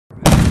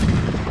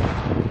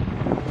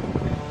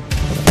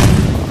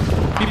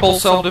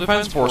People's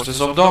Self-Defense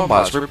Forces of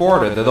Donbass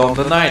reported that on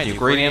the night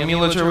Ukrainian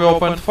military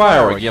opened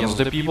fire against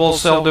the People's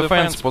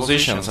Self-Defense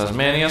positions as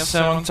many as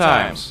 7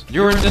 times.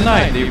 During the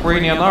night, the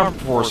Ukrainian armed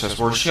forces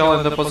were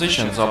shelling the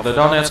positions of the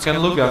Donetsk and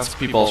Lugansk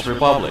People's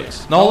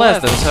Republics. No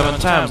less than 7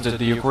 times did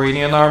the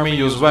Ukrainian army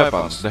use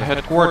weapons, the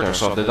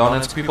headquarters of the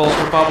Donetsk People's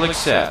Republic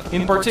said.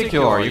 In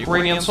particular,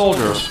 Ukrainian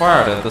soldiers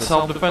fired at the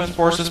self-defense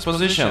forces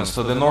positions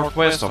to the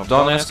northwest of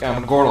Donetsk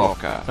and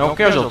Gorlovka. No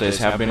casualties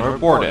have been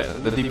reported.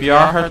 The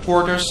DPR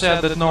headquarters said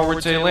that no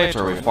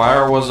retaliatory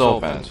fire was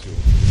opened.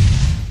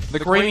 The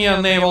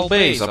Crimean naval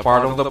base, a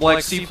part of the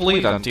Black Sea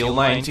Fleet until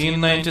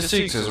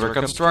 1996, is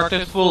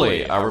reconstructed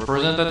fully, a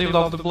representative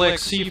of the Black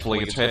Sea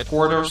Fleet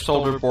headquarters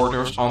told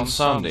reporters on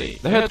Sunday.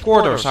 The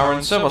headquarters are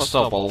in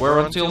Sevastopol, where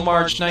until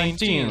March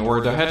 19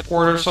 were the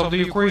headquarters of the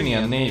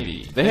Ukrainian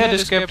Navy. The head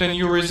is Captain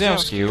Yuri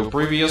Zemsky, who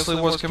previously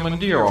was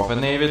commander of a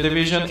Navy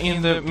division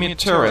in the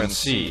Mediterranean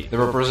Sea, the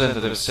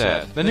representative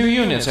said. The new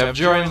units have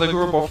joined the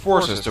group of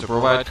forces to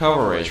provide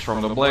coverage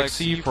from the Black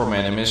Sea from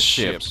enemy's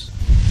ships.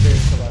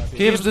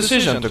 Kyiv's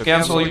decision to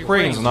cancel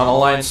Ukraine's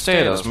non-aligned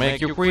status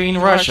makes Ukraine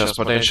Russia's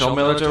potential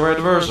military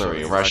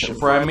adversary, Russian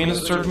Prime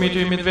Minister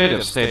Dmitry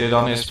Medvedev stated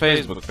on his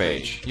Facebook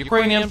page.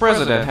 Ukrainian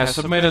president has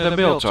submitted a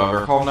bill to a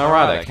Verkhovna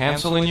Rada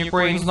canceling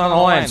Ukraine's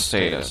non-aligned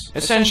status.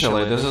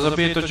 Essentially, this is a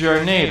bid to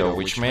join NATO,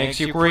 which makes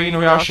Ukraine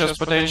Russia's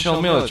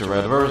potential military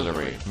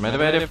adversary,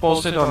 Medvedev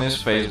posted on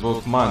his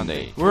Facebook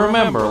Monday. We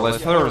remember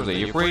last Thursday,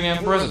 Ukrainian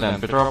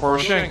President Petro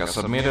Poroshenko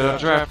submitted a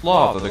draft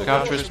law to the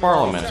country's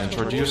parliament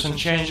introducing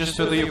changes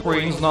to the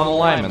Ukraine's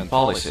non-alignment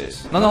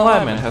policies.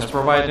 Non-alignment has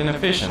provided an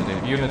efficient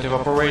and punitive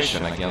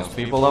operation against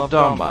people of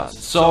Donbass,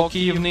 so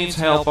Kyiv needs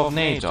help of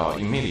NATO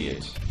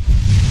immediate.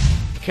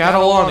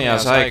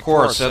 Catalonia's High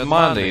Court said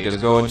Monday it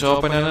is going to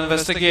open an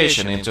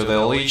investigation into the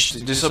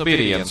alleged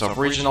disobedience of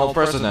regional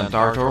president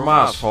Artur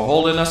Mas for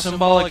holding a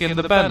symbolic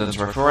independence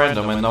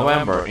referendum in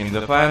November in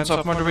defense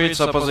of Madrid's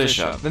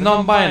opposition. The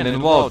non-binding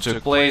vote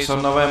took place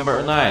on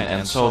November 9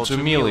 and saw 2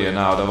 million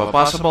out of a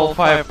possible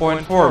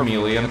 5.4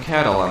 million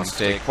Catalans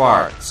take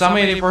part. Some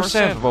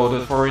 80%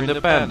 voted for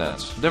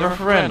independence. The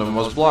referendum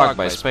was blocked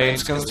by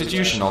Spain's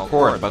constitutional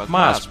court, but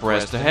Mas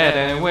pressed ahead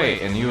anyway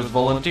and used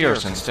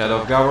volunteers instead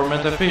of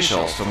government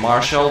officials to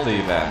marshal the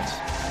event.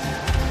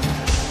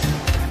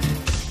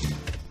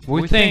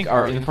 We thank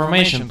our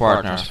information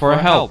partners for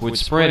help with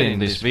spreading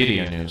this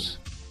video news.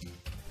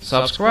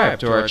 Subscribe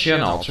to our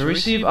channel to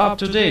receive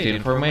up-to-date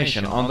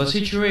information on the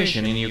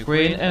situation in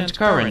Ukraine and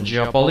current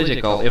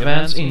geopolitical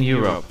events in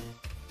Europe.